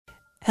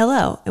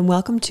Hello, and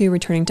welcome to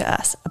Returning to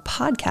Us, a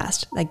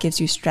podcast that gives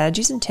you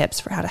strategies and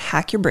tips for how to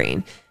hack your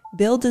brain,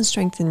 build and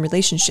strengthen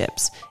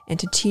relationships, and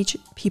to teach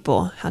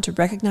people how to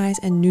recognize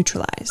and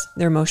neutralize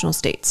their emotional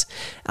states.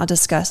 I'll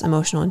discuss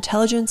emotional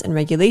intelligence and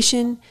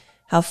regulation,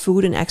 how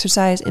food and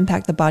exercise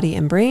impact the body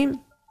and brain,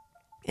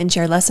 and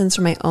share lessons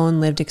from my own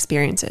lived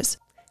experiences.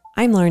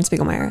 I'm Lauren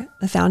Spiegelmeier,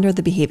 the founder of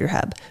the Behavior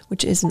Hub,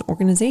 which is an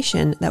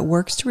organization that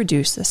works to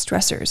reduce the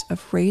stressors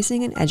of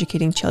raising and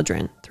educating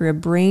children through a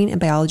brain and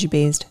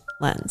biology-based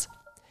lens.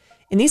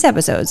 In these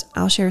episodes,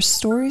 I'll share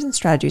stories and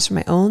strategies from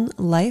my own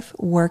life,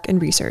 work, and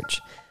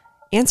research,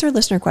 answer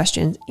listener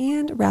questions,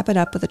 and wrap it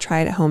up with a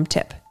try-it-at-home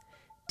tip.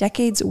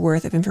 Decades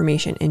worth of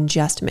information in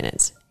just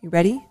minutes. You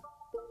ready?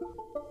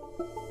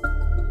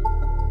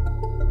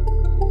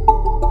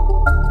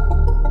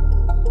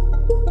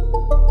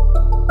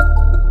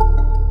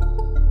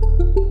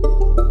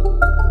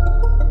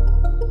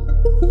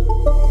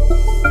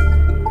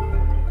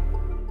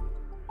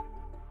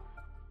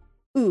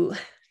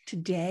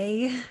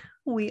 Today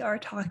we are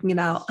talking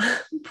about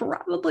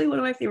probably one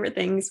of my favorite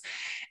things,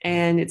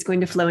 and it's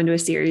going to flow into a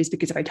series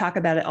because if I talk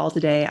about it all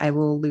today, I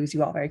will lose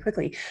you all very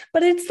quickly.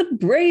 But it's the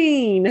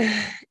brain,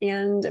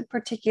 and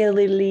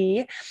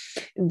particularly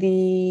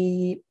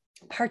the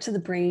parts of the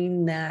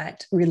brain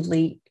that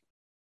relate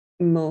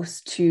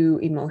most to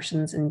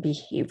emotions and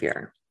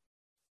behavior.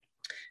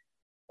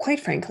 Quite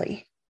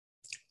frankly,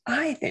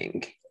 I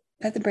think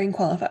that the brain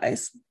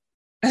qualifies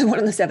as one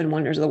of the 7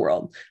 wonders of the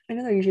world. I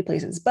know they're usually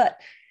places, but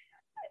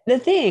the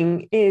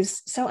thing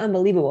is so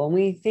unbelievable. And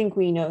we think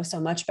we know so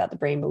much about the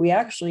brain, but we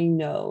actually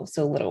know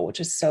so little, which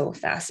is so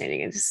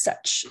fascinating. It's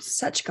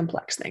such a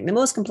complex thing, the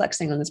most complex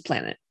thing on this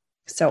planet.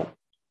 So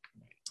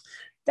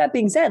that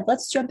being said,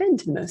 let's jump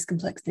into the most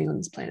complex thing on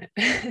this planet.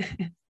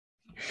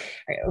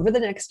 All right, over the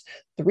next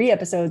 3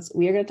 episodes,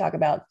 we are going to talk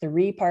about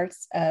 3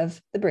 parts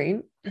of the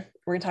brain.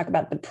 We're going to talk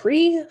about the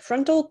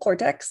prefrontal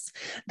cortex,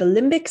 the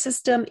limbic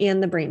system,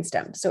 and the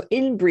brainstem. So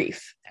in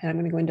brief, and I'm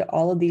going to go into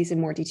all of these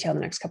in more detail in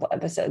the next couple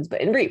episodes,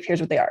 but in brief,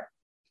 here's what they are.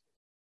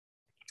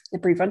 The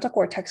prefrontal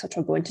cortex, which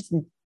we'll go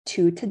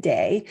into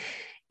today,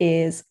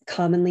 is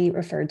commonly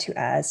referred to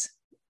as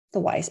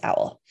the wise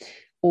owl,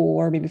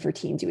 or maybe for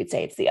teens, you would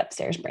say it's the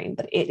upstairs brain,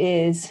 but it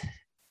is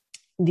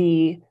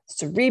the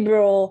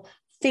cerebral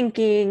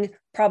thinking,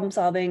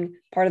 problem-solving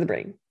part of the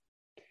brain.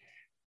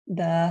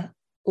 The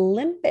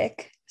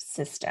limbic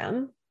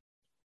system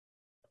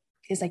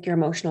is like your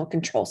emotional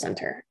control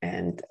center.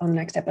 And on the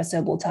next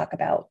episode, we'll talk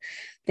about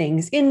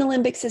things in the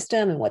limbic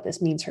system and what this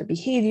means for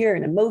behavior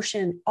and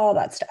emotion, all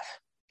that stuff.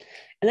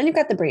 And then you've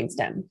got the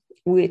brainstem,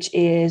 which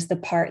is the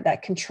part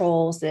that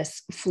controls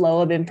this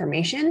flow of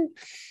information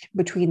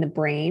between the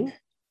brain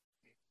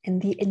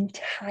and the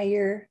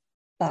entire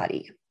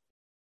body.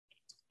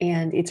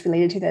 And it's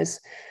related to those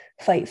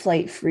fight,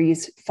 flight,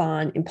 freeze,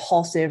 fawn,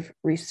 impulsive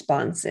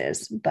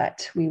responses,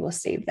 but we will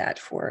save that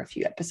for a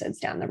few episodes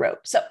down the road.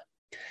 So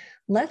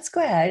let's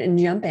go ahead and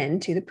jump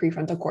into the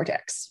prefrontal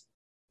cortex.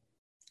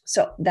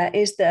 So that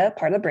is the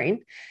part of the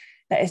brain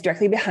that is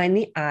directly behind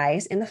the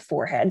eyes and the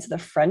forehead, so the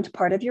front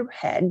part of your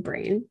head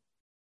brain.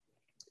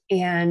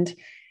 And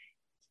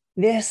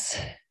the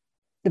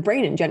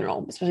brain in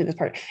general, especially this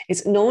part,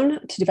 is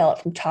known to develop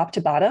from top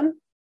to bottom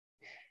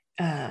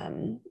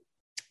and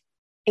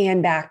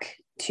back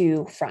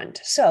to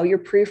front. So your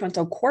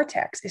prefrontal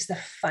cortex is the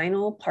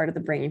final part of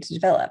the brain to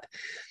develop.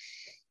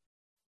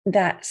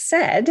 That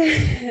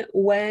said,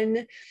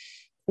 when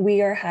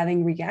we are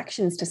having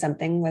reactions to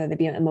something, whether they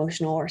be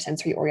emotional or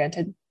sensory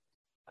oriented,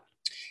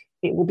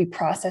 it will be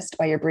processed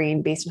by your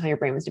brain based on how your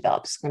brain was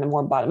developed. It's kind of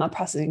more bottom-up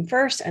processing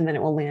first, and then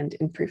it will land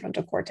in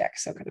prefrontal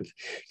cortex. So it kind of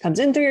comes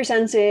in through your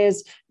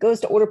senses, goes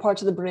to older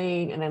parts of the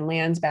brain, and then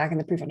lands back in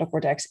the prefrontal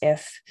cortex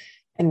if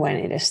and when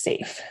it is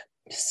safe.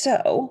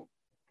 So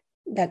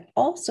that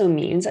also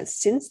means that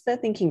since the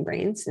thinking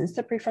brain, since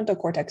the prefrontal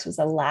cortex was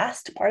the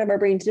last part of our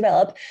brain to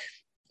develop,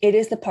 it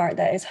is the part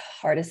that is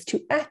hardest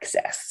to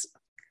access,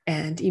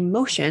 and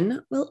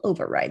emotion will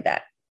override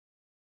that.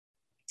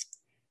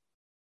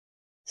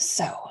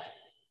 So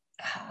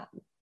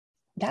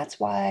that's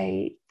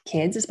why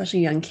kids, especially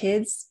young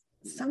kids,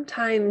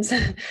 sometimes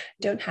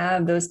don't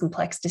have those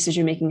complex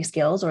decision-making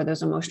skills or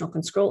those emotional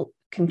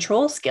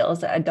control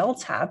skills that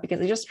adults have, because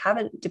they just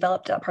haven't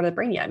developed that part of the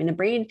brain yet. I mean, the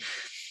brain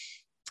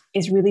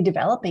is really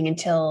developing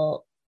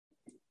until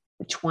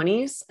the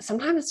 20s.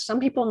 Sometimes some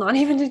people not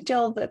even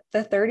until the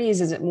 30s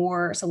is it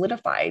more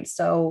solidified.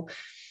 So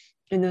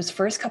in those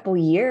first couple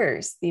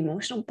years, the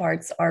emotional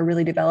parts are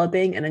really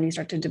developing, and then you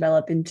start to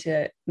develop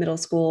into middle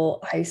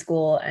school, high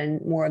school,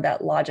 and more of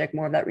that logic,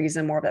 more of that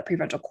reason, more of that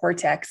prefrontal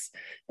cortex,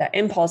 that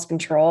impulse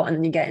control. And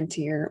then you get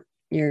into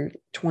your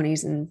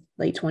 20s and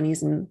late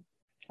 20s, and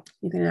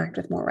you can act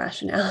with more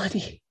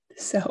rationality.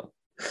 So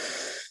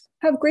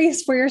have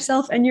grace for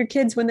yourself and your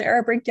kids when there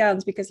are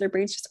breakdowns, because their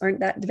brains just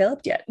aren't that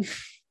developed yet.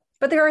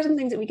 But there are some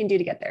things that we can do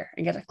to get there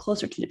and get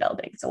closer to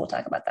developing. So we'll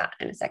talk about that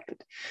in a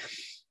second.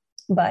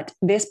 But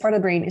this part of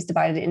the brain is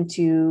divided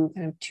into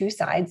kind of 2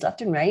 sides,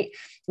 left and right.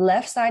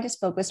 Left side is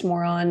focused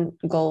more on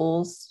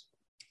goals,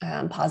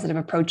 positive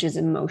approaches,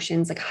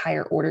 emotions, like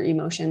higher order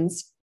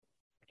emotions,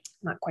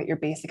 not quite your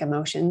basic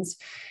emotions.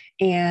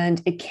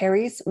 And it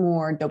carries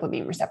more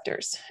dopamine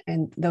receptors,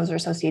 and those are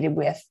associated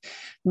with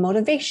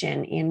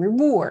motivation and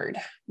reward.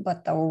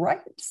 But the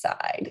right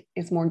side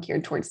is more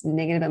geared towards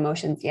negative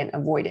emotions and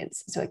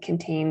avoidance. So it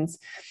contains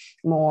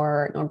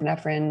more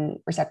norepinephrine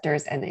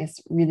receptors and is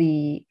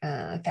really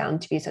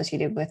found to be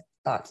associated with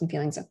thoughts and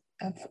feelings of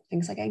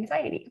things like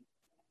anxiety.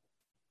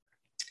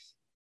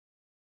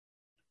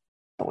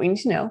 But what you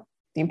need to know,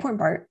 the important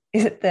part,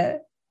 is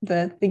that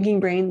the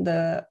thinking brain,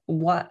 the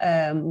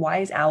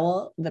wise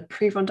owl, the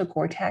prefrontal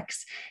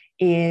cortex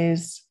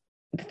is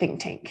the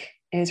think tank.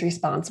 It is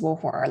responsible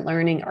for our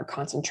learning, our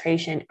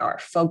concentration, our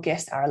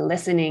focus, our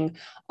listening,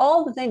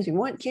 all the things we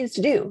want kids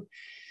to do.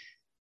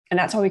 And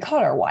that's why we call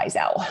it our wise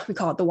owl. We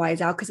call it the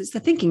wise owl because it's the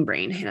thinking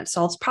brain and it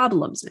solves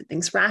problems and it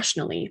thinks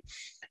rationally.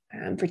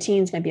 For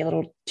teens, it might be a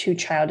little too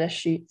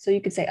childish. So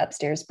you could say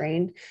upstairs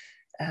brain.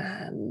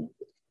 And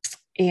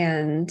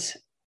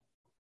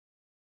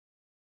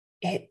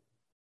it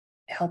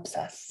helps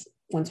us,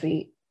 once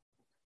we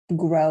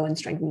grow and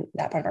strengthen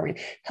that part of our brain,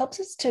 helps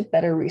us to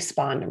better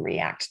respond and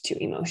react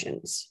to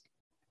emotions.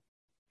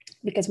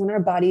 Because when our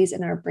bodies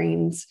and our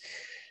brains,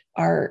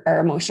 our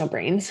emotional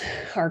brains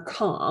are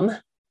calm,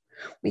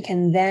 we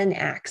can then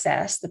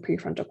access the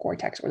prefrontal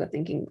cortex or the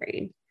thinking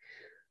brain,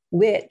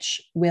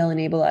 which will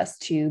enable us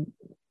to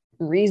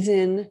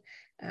reason,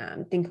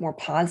 think more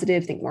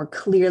positive, think more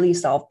clearly,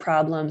 solve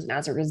problems. And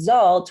as a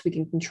result, we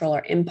can control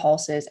our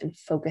impulses and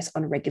focus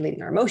on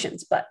regulating our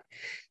emotions. But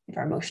if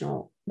our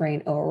emotional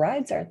brain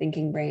overrides our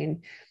thinking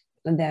brain,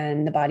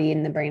 then the body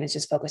and the brain is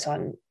just focused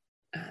on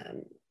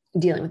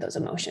dealing with those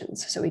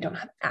emotions. So we don't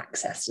have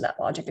access to that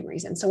logic and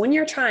reason. So when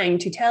you're trying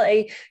to tell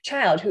a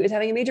child who is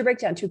having a major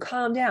breakdown to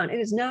calm down, it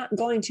is not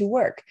going to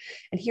work.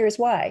 And here's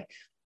why.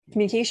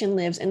 Communication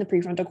lives in the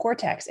prefrontal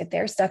cortex. If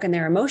they're stuck in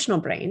their emotional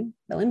brain,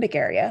 the limbic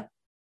area,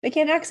 they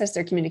can't access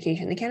their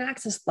communication. They can't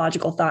access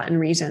logical thought and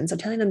reason. So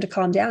telling them to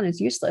calm down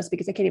is useless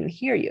because they can't even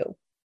hear you.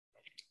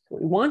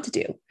 What we want to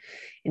do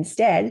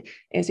instead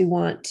is we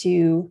want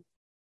to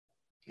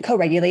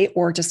co-regulate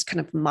or just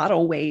kind of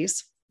model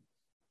ways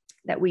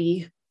that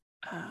we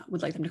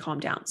would like them to calm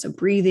down. So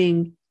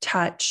breathing,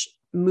 touch,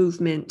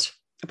 movement,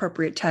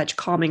 appropriate touch,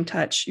 calming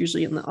touch,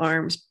 usually in the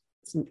arms,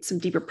 some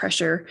deeper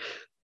pressure,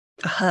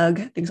 a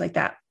hug, things like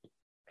that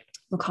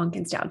will calm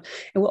kids down.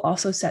 It will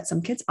also set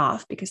some kids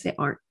off because they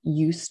aren't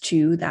used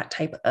to that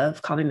type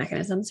of calming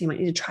mechanism. So you might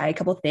need to try a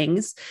couple of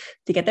things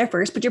to get there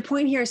first. But your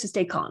point here is to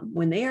stay calm.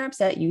 When they are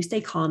upset, you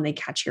stay calm, they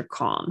catch your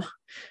calm.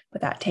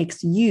 But that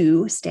takes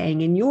you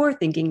staying in your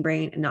thinking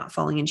brain and not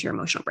falling into your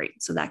emotional brain.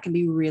 So that can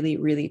be really,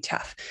 really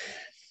tough.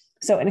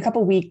 So in a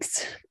couple of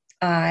weeks,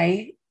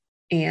 I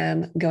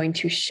am going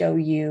to show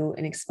you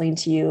and explain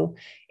to you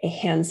a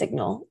hand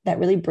signal that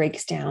really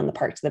breaks down the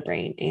parts of the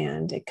brain.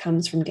 And it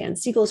comes from Dan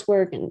Siegel's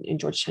work in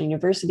Georgetown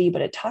University,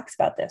 but it talks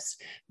about this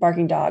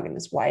barking dog and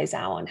this wise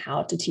owl and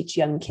how to teach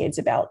young kids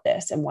about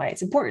this and why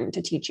it's important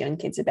to teach young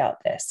kids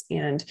about this.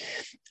 And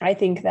I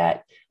think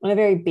that on a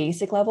very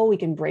basic level, we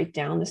can break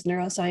down this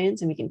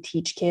neuroscience and we can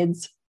teach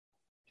kids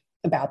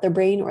about their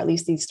brain, or at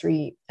least these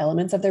three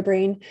elements of their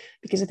brain,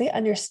 because if they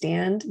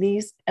understand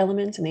these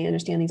elements and they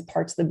understand these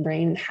parts of the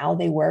brain and how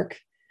they work,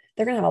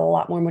 they're going to have a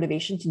lot more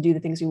motivation to do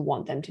the things we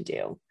want them to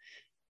do.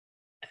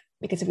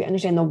 Because if we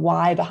understand the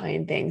why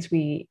behind things,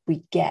 we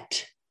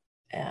get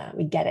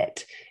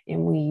it,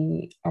 and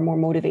we are more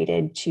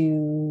motivated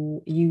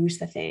to use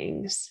the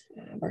things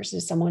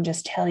versus someone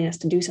just telling us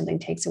to do something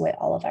takes away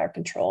all of our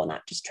control, and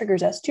that just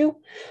triggers us to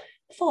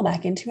fall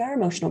back into our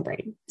emotional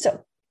brain.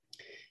 So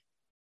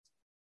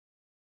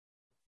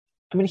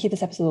I'm going to keep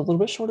this episode a little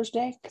bit shorter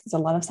today because it's a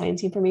lot of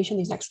science information.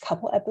 These next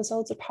couple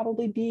episodes will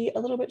probably be a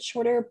little bit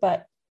shorter,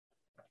 but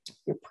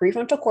your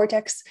prefrontal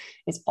cortex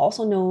is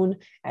also known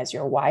as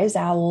your wise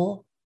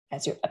owl,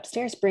 as your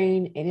upstairs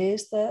brain. It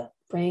is the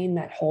brain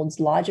that holds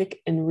logic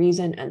and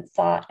reason and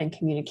thought and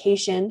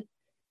communication.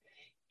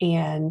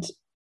 And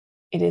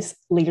it is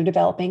later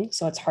developing,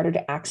 so it's harder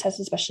to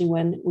access, especially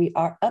when we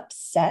are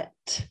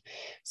upset.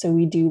 So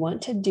we do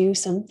want to do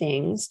some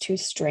things to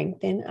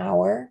strengthen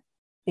our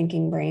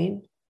thinking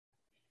brain,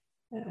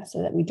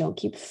 so that we don't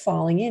keep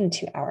falling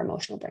into our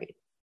emotional brain.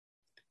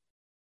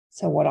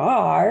 So what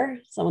are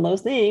some of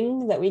those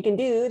things that we can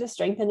do to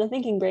strengthen the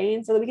thinking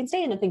brain so that we can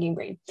stay in the thinking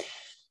brain?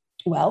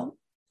 Well,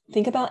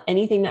 think about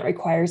anything that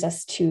requires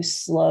us to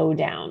slow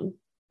down.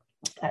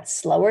 That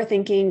slower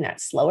thinking,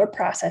 that slower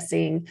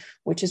processing,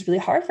 which is really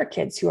hard for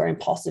kids who are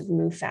impulsive and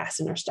move fast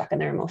and are stuck in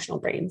their emotional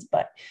brains.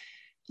 But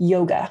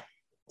yoga,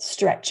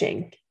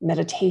 stretching,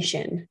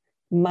 meditation,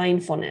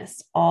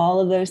 mindfulness, all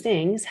of those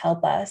things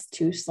help us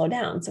to slow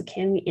down. So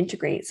can we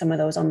integrate some of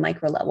those on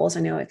micro levels?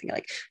 I know, I think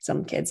like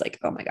some kids like,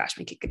 oh my gosh,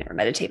 my kid could never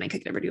meditate. My kid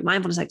could never do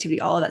mindfulness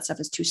activity. All of that stuff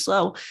is too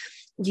slow.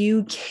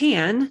 You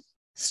can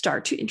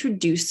start to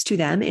introduce to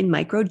them in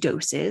micro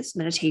doses,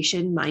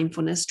 meditation,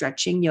 mindfulness,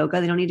 stretching,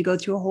 yoga. They don't need to go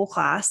through a whole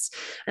class.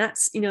 And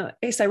that's,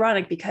 it's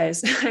ironic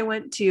because I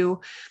went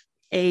to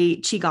a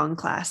Qigong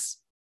class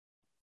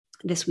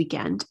this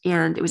weekend,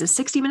 and it was a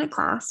 60-minute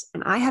class.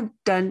 And I have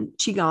done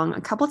Qigong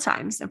a couple of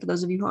times. And for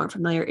those of you who aren't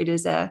familiar, it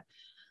is like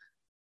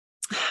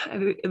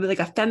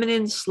a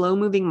feminine, slow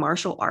moving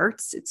martial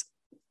arts. It's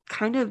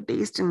kind of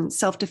based in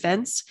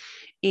self-defense.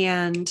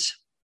 And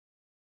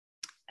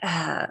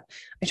I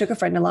took a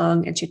friend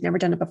along, and she'd never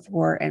done it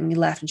before. And we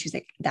left, and she's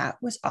like, that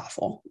was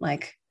awful.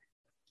 Like,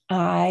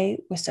 I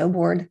was so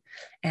bored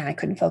and I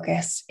couldn't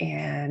focus.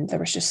 And there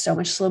was just so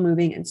much slow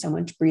moving and so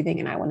much breathing,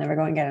 and I will never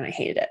go again. And I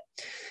hated it.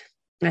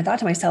 And I thought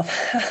to myself,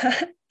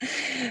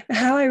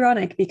 how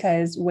ironic,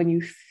 because when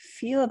you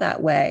feel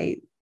that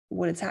way,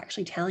 what it's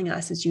actually telling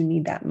us is you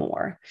need that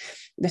more.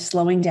 The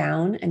slowing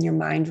down and your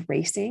mind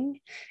racing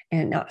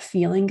and not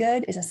feeling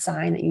good is a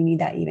sign that you need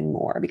that even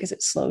more, because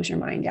it slows your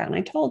mind down. And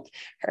I told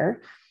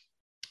her,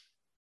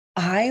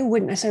 I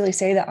wouldn't necessarily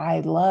say that I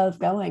love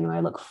going or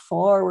I look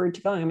forward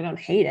to going. I mean, I don't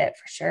hate it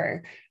for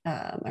sure.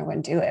 I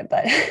wouldn't do it,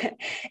 but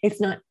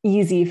it's not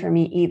easy for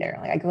me either.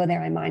 Like, I go there,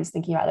 my mind's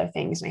thinking about other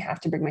things, and I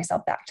have to bring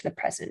myself back to the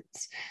present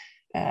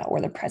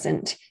or the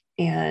present.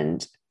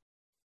 And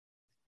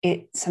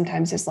it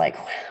sometimes is like,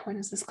 when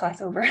is this class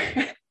over?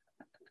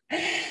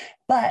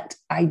 But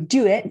I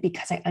do it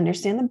because I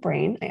understand the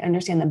brain. I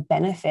understand the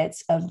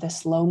benefits of the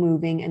slow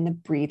moving and the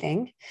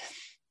breathing.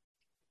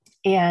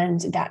 And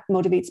that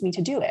motivates me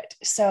to do it.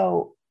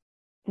 So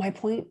my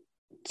point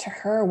to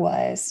her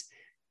was,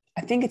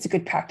 I think it's a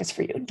good practice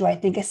for you. Do I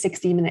think a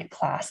 60-minute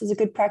class is a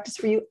good practice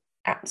for you?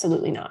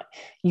 Absolutely not.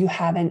 You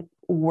haven't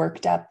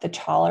worked up the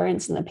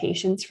tolerance and the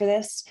patience for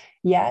this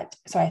yet.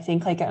 So I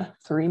think like a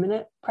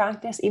 3-minute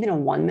practice, even a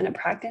 1-minute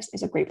practice,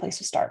 is a great place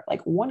to start.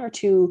 Like 1 or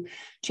 2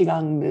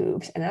 Qigong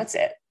moves, and that's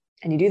it.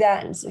 And you do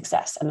that and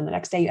success. And then the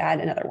next day you add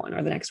another one,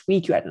 or the next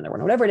week you add another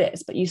one, whatever it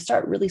is. But you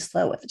start really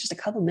slow with just a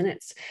couple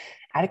minutes,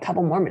 add a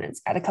couple more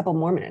minutes, add a couple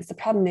more minutes. The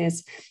problem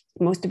is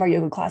most of our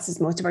yoga classes,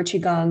 most of our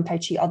Qigong, Tai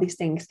Chi, all these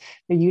things,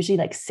 they're usually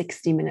like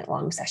 60-minute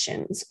long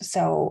sessions.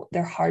 So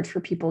they're hard for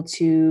people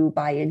to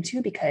buy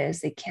into because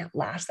they can't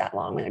last that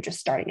long when they're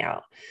just starting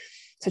out.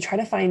 So try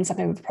to find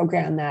something with a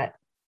program that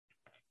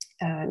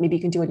maybe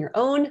you can do on your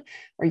own,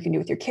 or you can do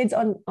with your kids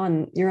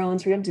on your own.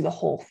 So you don't do the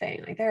whole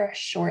thing. Like, there are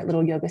short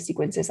little yoga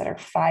sequences that are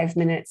 5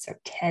 minutes or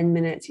 10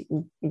 minutes.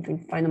 You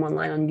can find them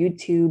online on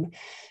YouTube.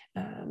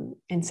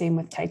 And same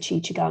with Tai Chi,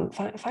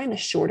 Qigong. Find the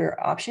shorter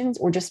options,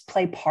 or just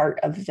play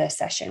part of the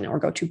session or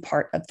go to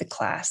part of the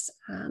class,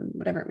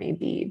 whatever it may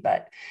be.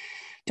 But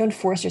don't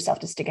force yourself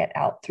just to get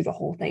out through the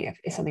whole thing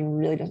if something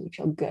really doesn't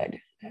feel good.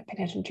 Pay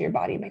attention to your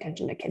body, pay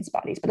attention to kids'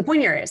 bodies. But the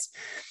point here is,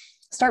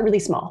 start really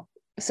small.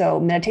 So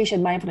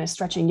meditation, mindfulness,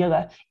 stretching,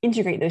 yoga,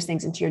 integrate those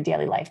things into your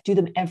daily life. Do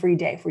them every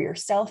day for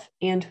yourself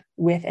and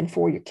with and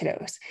for your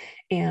kiddos.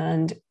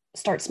 And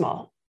start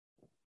small,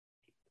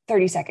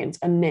 30 seconds,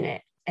 a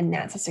minute, and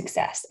that's a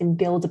success, and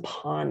build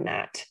upon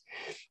that.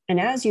 And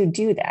as you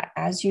do that,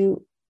 as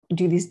you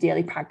do these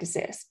daily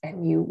practices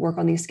and you work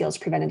on these skills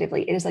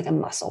preventatively, it is like a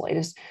muscle. It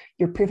is,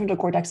 your prefrontal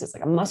cortex is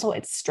like a muscle.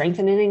 It's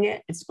strengthening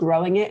it. It's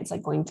growing it. It's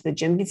like going to the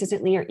gym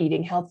consistently or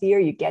eating healthier.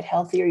 You get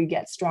healthier, you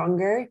get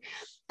stronger.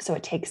 So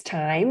it takes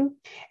time,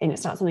 and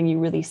it's not something you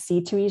really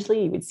see too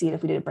easily. You would see it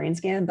if we did a brain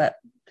scan, but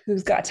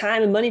who's got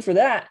time and money for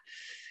that?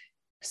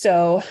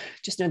 So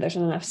just know there's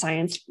not enough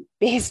science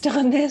based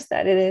on this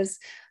that it is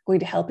going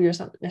to help you. You're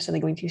not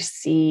necessarily going to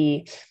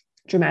see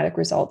dramatic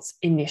results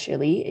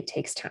initially. It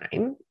takes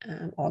time.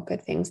 All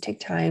good things take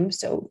time.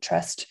 So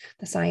trust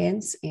the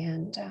science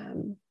and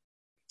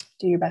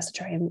do your best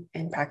to try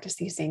and practice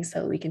these things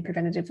so that we can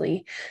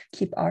preventatively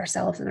keep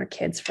ourselves and our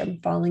kids from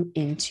falling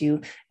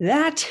into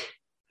that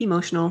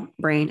emotional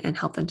brain and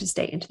help them to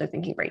stay in their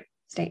thinking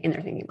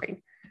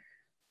brain.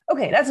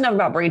 Okay, that's enough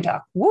about brain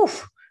talk.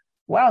 Woof,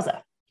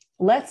 wowza.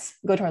 Let's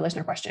go to our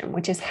listener question,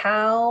 which is,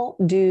 how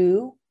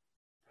do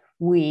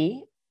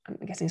we, I'm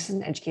guessing this is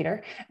an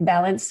educator,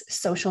 balance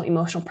social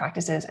emotional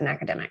practices and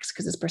academics?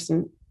 Because this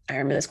person, I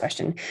remember this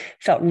question,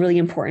 felt it really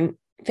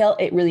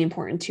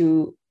important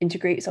to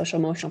integrate social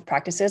emotional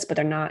practices, but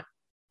they're not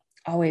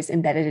always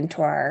embedded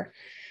into our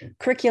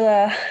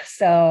curricula.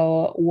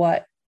 So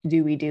what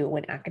do we do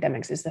when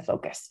academics is the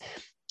focus?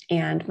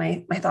 And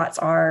my thoughts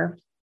are,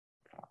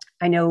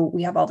 I know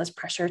we have all this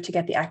pressure to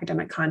get the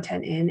academic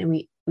content in, and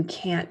we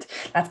can't,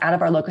 that's out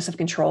of our locus of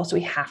control. So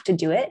we have to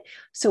do it.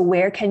 So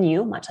where can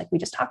you, much like we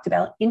just talked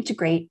about,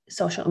 integrate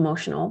social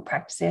emotional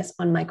practices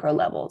on micro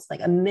levels,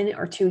 like a minute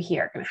or two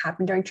here? Can it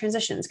happen during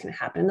transitions? Can it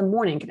happen in the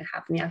morning? Can it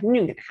happen in the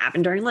afternoon? Can it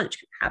happen during lunch?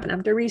 Can it happen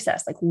after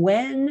recess? Like,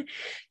 when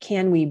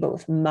can we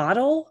both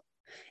model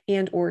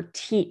and or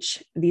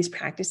teach these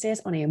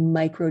practices on a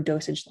micro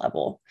dosage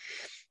level?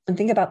 And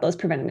think about those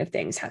preventative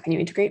things. How can you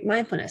integrate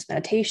mindfulness,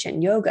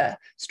 meditation, yoga,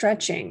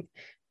 stretching,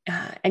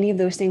 any of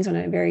those things on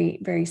a very,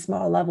 very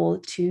small level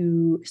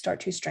to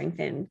start to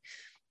strengthen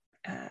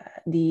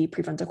the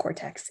prefrontal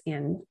cortex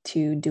and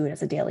to do it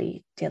as a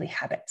daily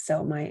habit?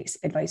 So my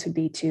advice would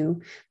be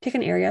to pick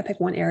one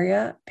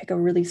area, pick a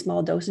really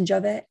small dosage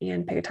of it,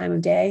 and pick a time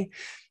of day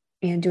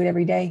and do it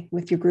every day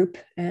with your group.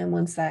 And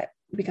once that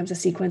becomes a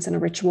sequence and a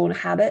ritual and a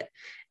habit,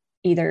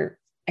 either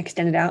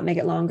extend it out, make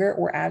it longer,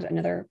 or add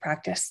another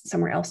practice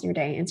somewhere else in your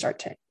day and start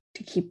to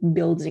to keep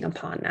building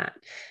upon that.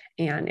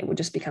 And it would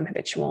just become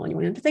habitual and you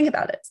wouldn't have to think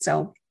about it.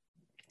 So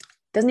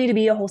it doesn't need to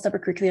be a whole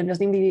separate curriculum,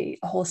 doesn't need to be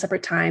a whole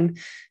separate time,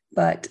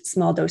 but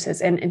small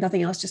doses and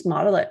nothing else, just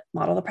model it,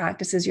 model the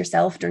practices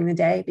yourself during the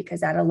day,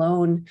 because that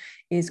alone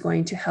is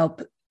going to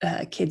help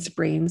kids'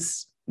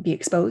 brains be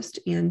exposed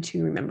and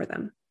to remember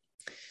them,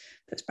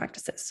 those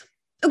practices.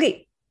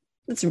 Okay,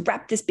 let's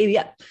wrap this baby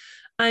up.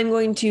 I'm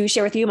going to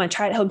share with you my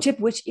try at home tip,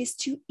 which is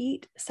to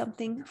eat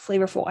something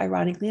flavorful.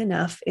 Ironically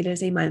enough, it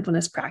is a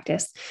mindfulness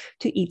practice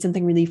to eat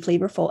something really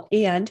flavorful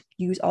and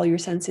use all your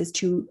senses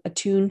to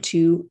attune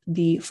to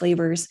the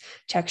flavors,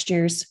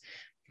 textures,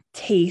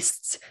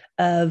 tastes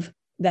of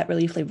that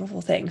really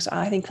flavorful thing. So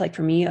I think like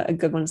for me, a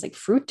good one is like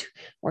fruit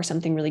or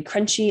something really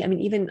crunchy. I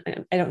mean, even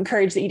I don't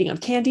encourage the eating of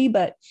candy,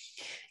 but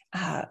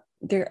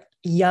they're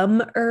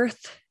Yum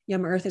Earth.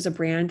 Yum Earth is a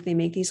brand. They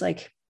make these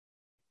like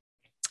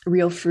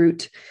real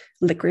fruit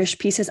licorice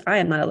pieces. I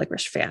am not a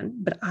licorice fan,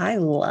 but I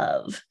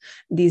love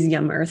these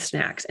Yum Earth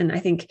snacks. And I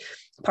think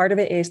part of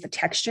it is the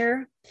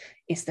texture,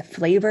 it's the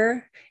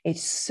flavor.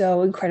 It's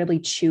so incredibly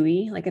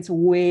chewy. Like it's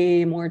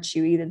way more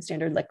chewy than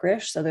standard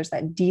licorice. So there's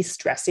that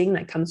de-stressing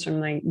that comes from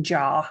my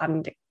jaw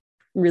having to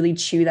really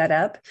chew that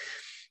up.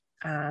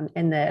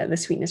 And the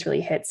sweetness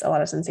really hits a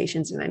lot of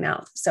sensations in my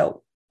mouth.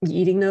 So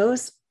eating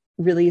those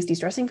really is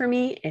de-stressing for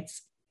me.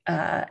 It's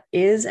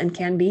is and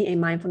can be a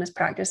mindfulness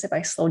practice if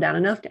I slow down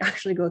enough to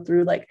actually go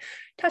through like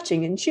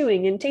touching and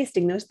chewing and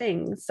tasting those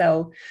things.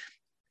 So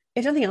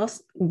if nothing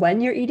else,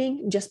 when you're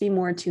eating, just be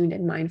more attuned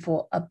and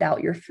mindful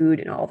about your food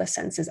and all the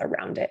senses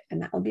around it.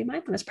 And that will be a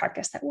mindfulness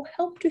practice that will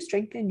help to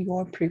strengthen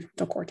your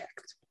prefrontal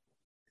cortex.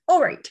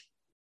 All right.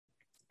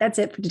 That's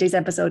it for today's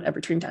episode of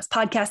Returning Task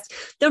Podcast.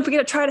 Don't forget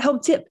to try it at home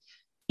tip.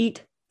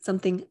 Eat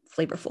something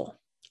flavorful.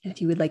 And if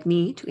you would like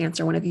me to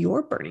answer one of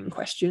your burning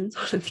questions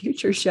on a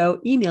future show,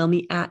 email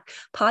me at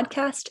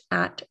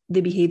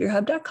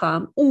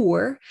podcast@thebehaviorhub.com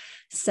or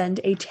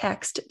send a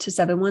text to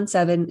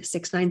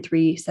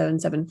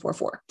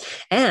 717-693-7744.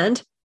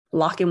 And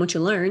lock in what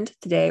you learned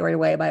today right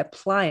away by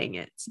applying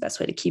it. It's the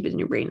best way to keep it in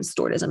your brain and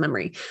store it as a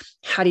memory.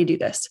 How do you do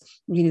this?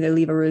 You can either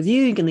leave a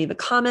review, you can leave a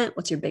comment.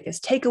 What's your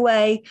biggest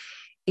takeaway?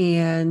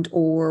 And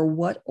or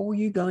what are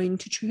you going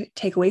to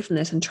take away from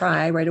this and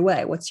try right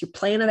away? What's your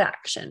plan of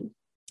action?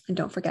 And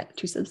don't forget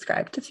to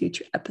subscribe to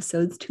future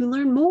episodes to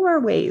learn more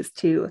ways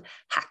to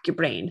hack your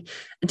brain.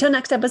 Until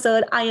next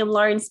episode, I am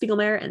Lauren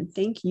Spiegelmeier, and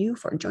thank you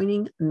for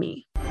joining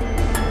me.